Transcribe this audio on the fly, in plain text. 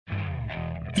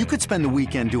You could spend the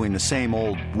weekend doing the same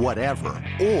old whatever,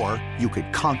 or you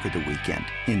could conquer the weekend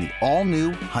in the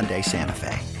all-new Hyundai Santa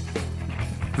Fe.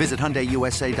 Visit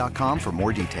HyundaiUSA.com for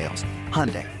more details.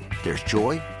 Hyundai, there's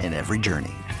joy in every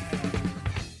journey.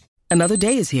 Another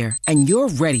day is here, and you're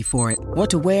ready for it. What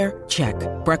to wear? Check.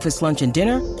 Breakfast, lunch, and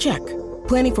dinner? Check.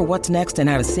 Planning for what's next and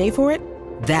how to save for it?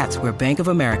 That's where Bank of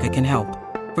America can help.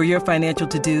 For your financial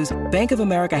to-dos, Bank of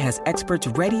America has experts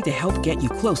ready to help get you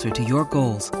closer to your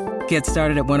goals. Get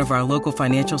started at one of our local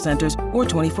financial centers or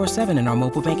 24/7 in our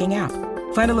mobile banking app.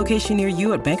 Find a location near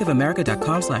you at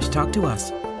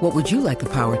bankofamerica.com/talktous. What would you like the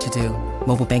power to do?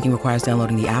 Mobile banking requires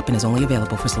downloading the app and is only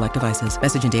available for select devices.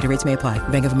 Message and data rates may apply.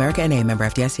 Bank of America N.A., member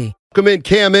FDIC. Welcome in,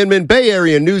 Cam Inman. Bay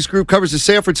Area News Group covers the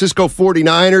San Francisco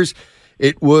 49ers.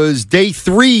 It was day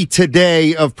 3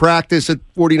 today of practice at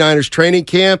 49ers training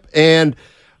camp. And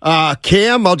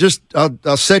Cam,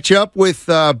 I'll set you up with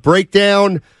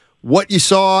breakdown what you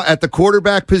saw at the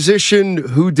quarterback position,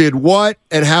 who did what,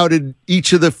 and how did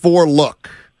each of the 4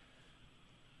 look?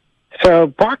 So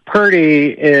Brock Purdy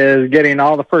is getting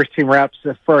all the first-team reps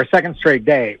for a second straight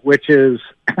day, which is,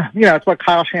 it's what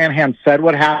Kyle Shanahan said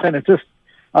would happen. It's just,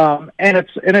 and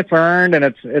it's earned,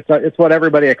 and it's what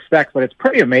everybody expects. But it's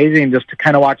pretty amazing just to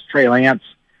kind of watch Trey Lance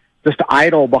just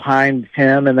idle behind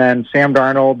him, and then Sam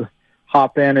Darnold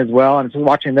hop in as well, and just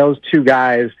watching those 2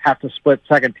 guys have to split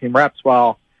second-team reps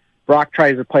while Brock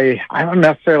tries to play. I don't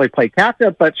necessarily play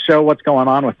catch-up, but show what's going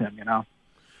on with him.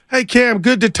 Hey, Cam,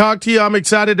 good to talk to you. I'm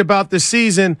excited about this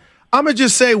season. I'm going to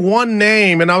just say one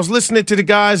name, and I was listening to the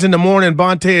guys in the morning,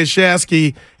 Bonte and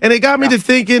Shasky, and it got me to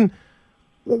thinking,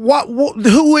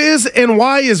 who is and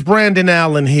why is Brandon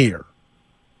Allen here?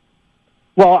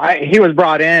 Well, he was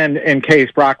brought in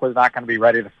case Brock was not going to be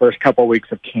ready the first couple of weeks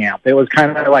of camp. It was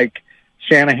kind of like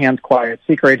Shanahan's quiet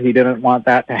secret. He didn't want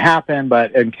that to happen,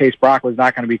 but in case Brock was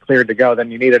not going to be cleared to go,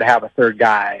 then you needed to have a third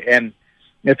guy. And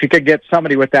if you could get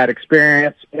somebody with that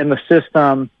experience in the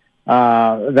system,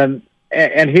 then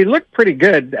he looked pretty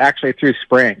good actually through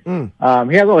spring. He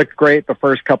hasn't looked great the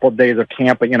first couple of days of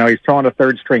camp, but he's throwing to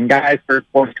third,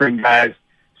 fourth string guys,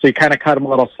 so you kind of cut him a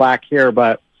little slack here.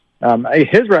 But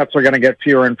his reps are going to get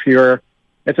fewer and fewer.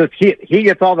 It's just he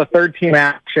gets all the third team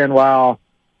action while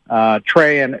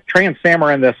Trey and Sam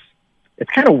are in this.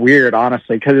 It's kind of weird,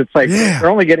 honestly, because it's like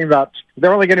they're only getting about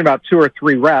 2 or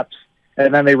 3 reps.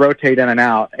 And then they rotate in and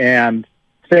out. And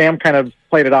Sam kind of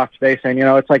played it off today, saying,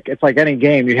 it's like any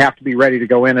game. You have to be ready to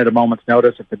go in at a moment's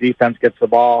notice if the defense gets the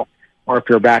ball, or if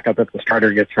you're back up if the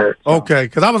starter gets hurt. So. Okay,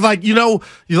 because I was like,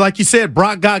 like you said,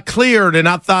 Brock got cleared, and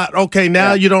I thought, okay,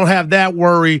 now you don't have that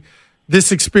worry.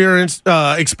 This experiment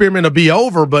will be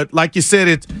over, but like you said,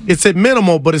 it's at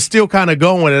minimal, but it's still kind of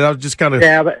going. And I was just kind of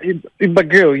but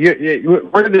Goo,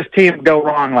 where did this team go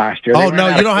wrong last year? Oh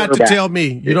no, you don't have to tell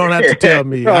me. You don't have to tell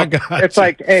me. So I got it's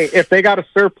like, hey, if they got a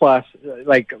surplus,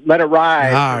 like let it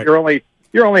ride. Right.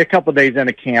 You're only a couple of days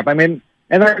into camp. I mean,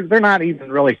 and they're not even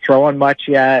really throwing much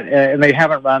yet, and they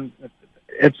haven't run.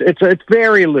 It's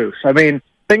very loose. I mean,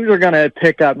 things are going to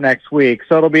pick up next week,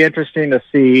 so it'll be interesting to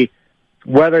see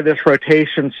whether this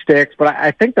rotation sticks. But I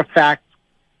think the fact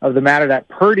of the matter that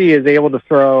Purdy is able to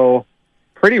throw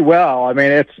pretty well. I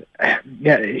mean,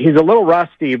 he's a little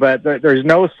rusty, but there's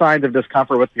no signs of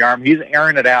discomfort with the arm. He's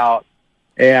airing it out,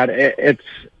 and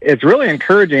it's really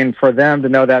encouraging for them to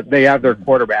know that they have their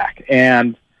quarterback.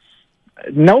 And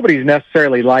nobody's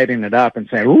necessarily lighting it up and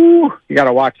saying, "Ooh, you got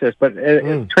to watch this." But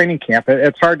it's training camp.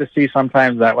 It's hard to see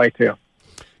sometimes that way too.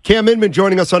 Cam Inman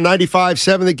joining us on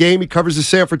 95.7 The Game. He covers the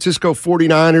San Francisco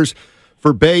 49ers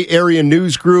for Bay Area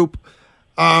News Group.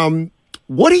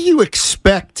 What do you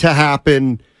expect to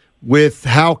happen with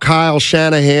how Kyle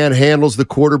Shanahan handles the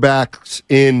quarterbacks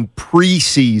in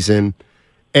preseason?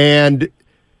 And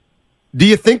do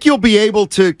you think you'll be able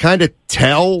to kind of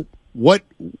tell what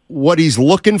he's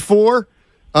looking for?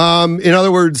 In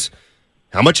other words,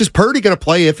 how much is Purdy going to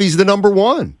play if he's the number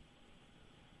one?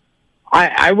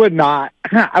 I would not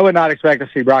expect to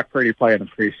see Brock Purdy play in the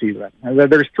preseason.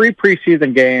 There's 3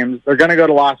 preseason games. They're going to go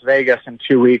to Las Vegas in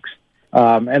 2 weeks,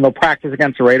 and they'll practice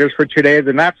against the Raiders for 2 days,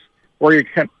 and that's where you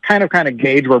can kind of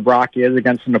gauge where Brock is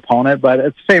against an opponent. But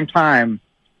at the same time,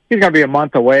 he's going to be a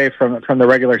month away from the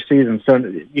regular season, so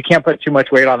you can't put too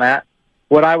much weight on that.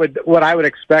 What I would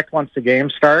expect once the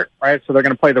games start, right? So they're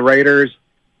going to play the Raiders,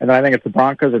 and then I think it's the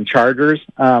Broncos and Chargers.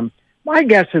 My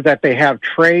guess is that they have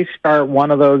Trey start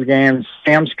one of those games,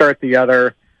 Sam start the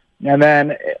other, and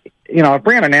then, if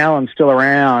Brandon Allen's still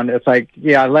around, it's like,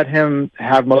 let him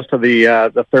have most of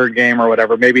the third game or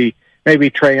whatever. Maybe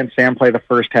Trey and Sam play the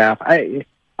first half. I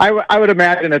would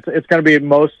imagine it's going to be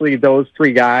mostly those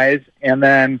 3 guys, and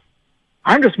then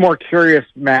I'm just more curious,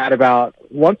 Matt, about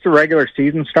once the regular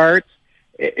season starts,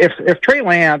 if Trey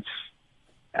Lance,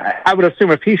 I would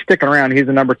assume if he's sticking around, he's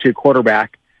the number 2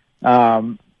 quarterback.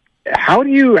 How do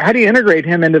you integrate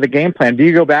him into the game plan? Do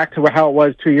you go back to how it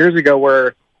was 2 years ago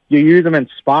where you use him in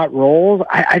spot roles?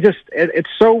 It's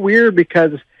so weird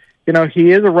because,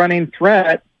 he is a running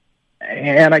threat,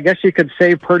 and I guess you could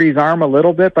save Purdy's arm a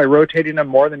little bit by rotating him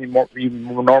more than you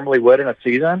normally would in a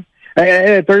season.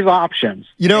 There's options.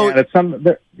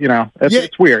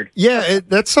 It's weird. Yeah,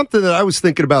 that's something that I was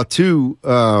thinking about too,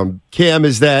 Cam,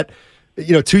 is that,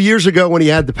 2 years ago when he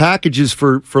had the packages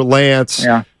for Lance,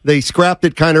 they scrapped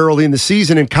it kind of early in the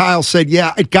season, and Kyle said,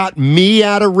 it got me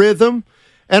out of rhythm.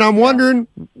 And I'm wondering,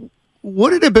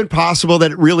 would it have been possible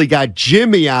that it really got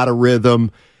Jimmy out of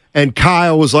rhythm, and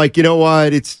Kyle was like, you know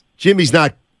what, Jimmy's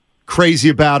not crazy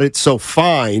about it, so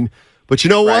fine. But you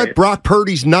know what? Brock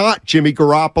Purdy's not Jimmy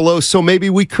Garoppolo, so maybe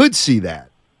we could see that.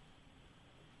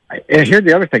 And here's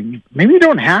the other thing. Maybe you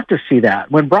don't have to see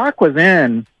that. When Brock was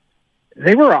in,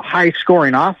 they were a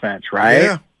high-scoring offense, right?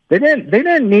 Yeah. They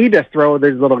didn't need to throw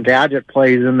these little gadget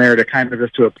plays in there to kind of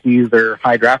just to appease their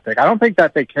high draft pick. I don't think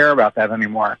that they care about that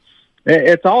anymore.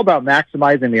 It's all about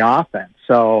maximizing the offense.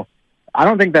 So I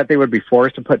don't think that they would be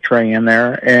forced to put Trey in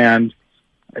there. And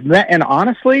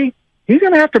honestly, he's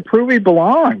going to have to prove he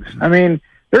belongs. I mean,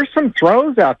 there's some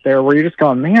throws out there where you're just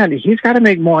going, man, he's got to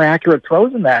make more accurate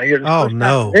throws than that. It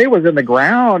was in the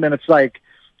ground, and it's like,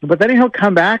 but then he'll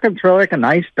come back and throw like a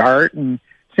nice dart, and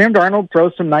Sam Darnold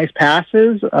throws some nice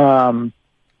passes.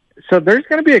 So there's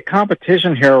going to be a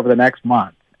competition here over the next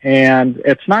month, and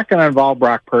it's not going to involve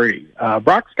Brock Purdy.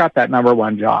 Brock's got that number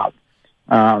 1 job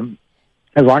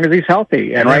as long as he's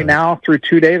healthy. And right now, through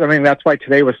 2 days, I mean, that's why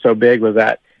today was so big, was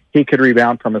that he could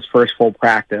rebound from his first full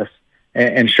practice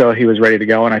and show he was ready to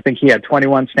go. And I think he had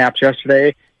 21 snaps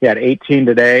yesterday. He had 18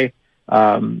 today.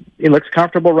 He looks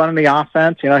comfortable running the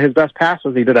offense. His best pass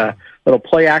was he did a little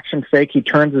play action fake. He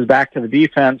turns his back to the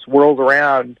defense, whirls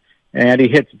around, and he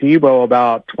hits Debo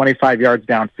about 25 yards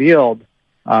downfield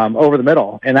over the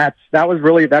middle. And that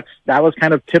was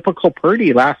kind of typical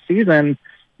Purdy last season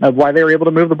of why they were able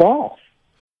to move the ball.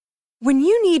 When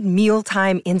you need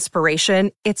mealtime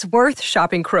inspiration, it's worth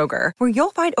shopping Kroger, where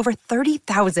you'll find over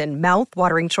 30,000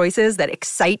 mouth-watering choices that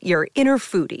excite your inner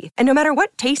foodie. And no matter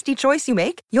what tasty choice you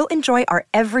make, you'll enjoy our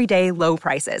everyday low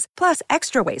prices, plus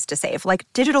extra ways to save, like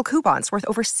digital coupons worth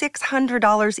over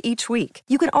 $600 each week.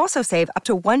 You can also save up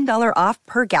to $1 off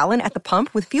per gallon at the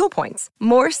pump with fuel points.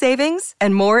 More savings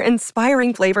and more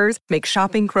inspiring flavors make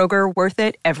shopping Kroger worth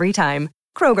it every time.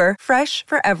 Kroger, fresh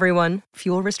for everyone.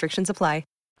 Fuel restrictions apply.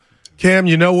 Cam,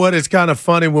 you know what? It's kind of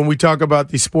funny when we talk about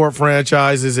these sport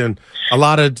franchises, and a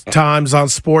lot of times on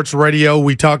sports radio,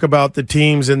 we talk about the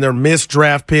teams and their missed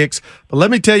draft picks. But let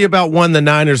me tell you about one the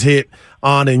Niners hit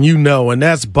on, and and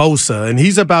that's Bosa, and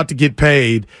he's about to get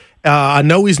paid. I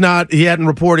know he hadn't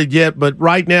reported yet, but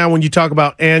right now when you talk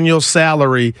about annual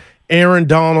salary, Aaron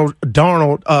Donald, is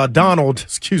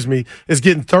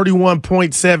getting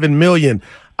 $31.7 million.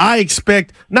 I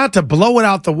expect not to blow it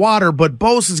out the water, but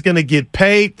Bosa's going to get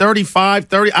paid 35,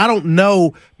 30. I don't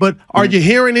know, but are you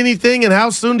hearing anything? And how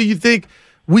soon do you think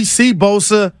we see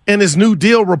Bosa and his new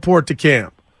deal report to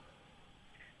camp?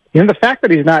 The fact that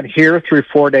he's not here through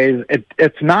 4 days,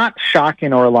 it's not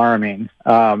shocking or alarming.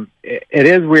 It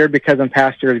is weird because in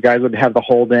past years, guys would have the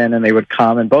hold in and they would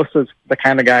come. And Bosa's the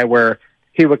kind of guy where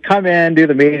he would come in, do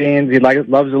the meetings. He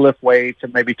loves to lift weights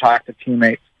and maybe talk to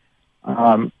teammates.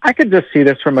 I could just see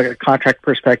this from a contract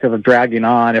perspective of dragging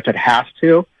on if it has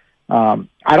to. I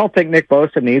don't think Nick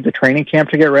Bosa needs a training camp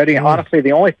to get ready. Honestly,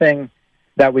 the only thing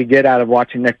that we get out of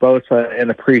watching Nick Bosa in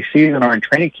the preseason or in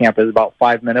training camp is about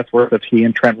 5 minutes worth of he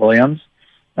and Trent Williams.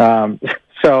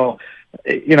 So,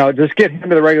 just get him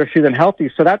to the regular season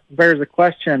healthy. So that bears the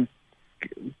question,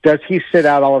 does he sit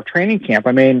out all of training camp?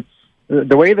 I mean,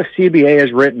 the way the CBA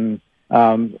is written,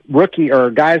 rookie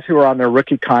or guys who are on their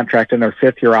rookie contract and their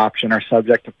 5th-year option are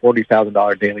subject to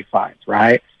 $40,000 daily fines,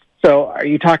 right? So are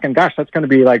you talking, gosh, that's going to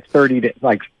be like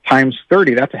times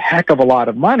 30. That's a heck of a lot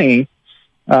of money.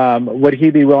 Would he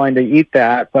be willing to eat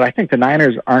that? But I think the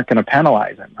Niners aren't going to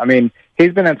penalize him. I mean,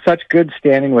 he's been in such good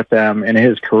standing with them in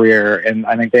his career, and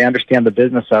I think they understand the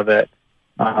business of it.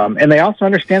 And they also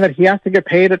understand that he has to get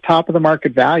paid at top of the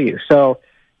market value. So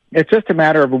it's just a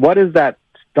matter of what is that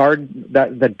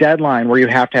the deadline where you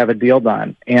have to have a deal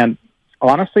done. And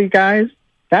honestly, guys,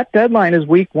 that deadline is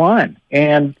week 1.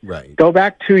 And go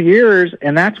back 2 years,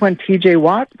 and that's when TJ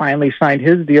Watt finally signed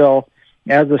his deal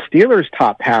as the Steelers'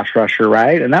 top pass rusher,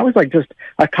 right? And that was like just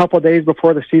a couple of days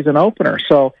before the season opener.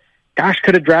 So gosh,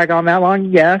 could it drag on that long?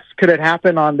 Yes. Could it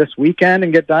happen on this weekend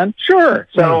and get done? Sure.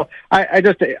 So I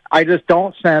just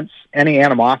don't sense any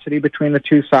animosity between the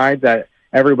two sides. That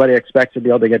everybody expects to be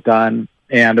able to get done,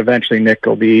 and eventually Nick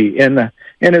will be in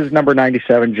his number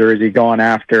 97 jersey going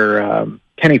after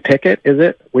Kenny Pickett. Is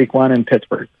it week 1 in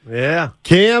Pittsburgh? Yeah.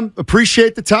 Cam,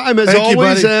 appreciate the time as Thank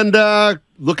always, you, buddy. and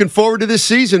looking forward to this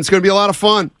season. It's going to be a lot of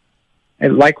fun.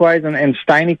 And likewise, and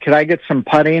Steiny, could I get some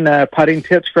putting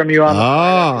tips from you on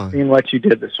the seeing what you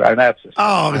did this round?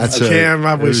 That's Cam,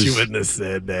 I wish you wouldn't have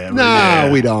said that.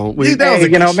 No, we don't.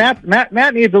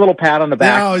 Matt needs a little pat on the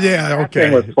back. Oh, yeah, okay. That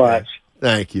thing was clutch.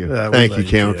 Thank you. Thank you,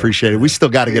 Cam. Appreciate it. We still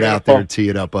got to get out there and tee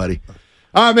it up, buddy.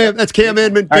 All right, man. That's Cam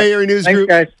Inman, Bay Area News Group.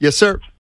 Guys. Yes, sir.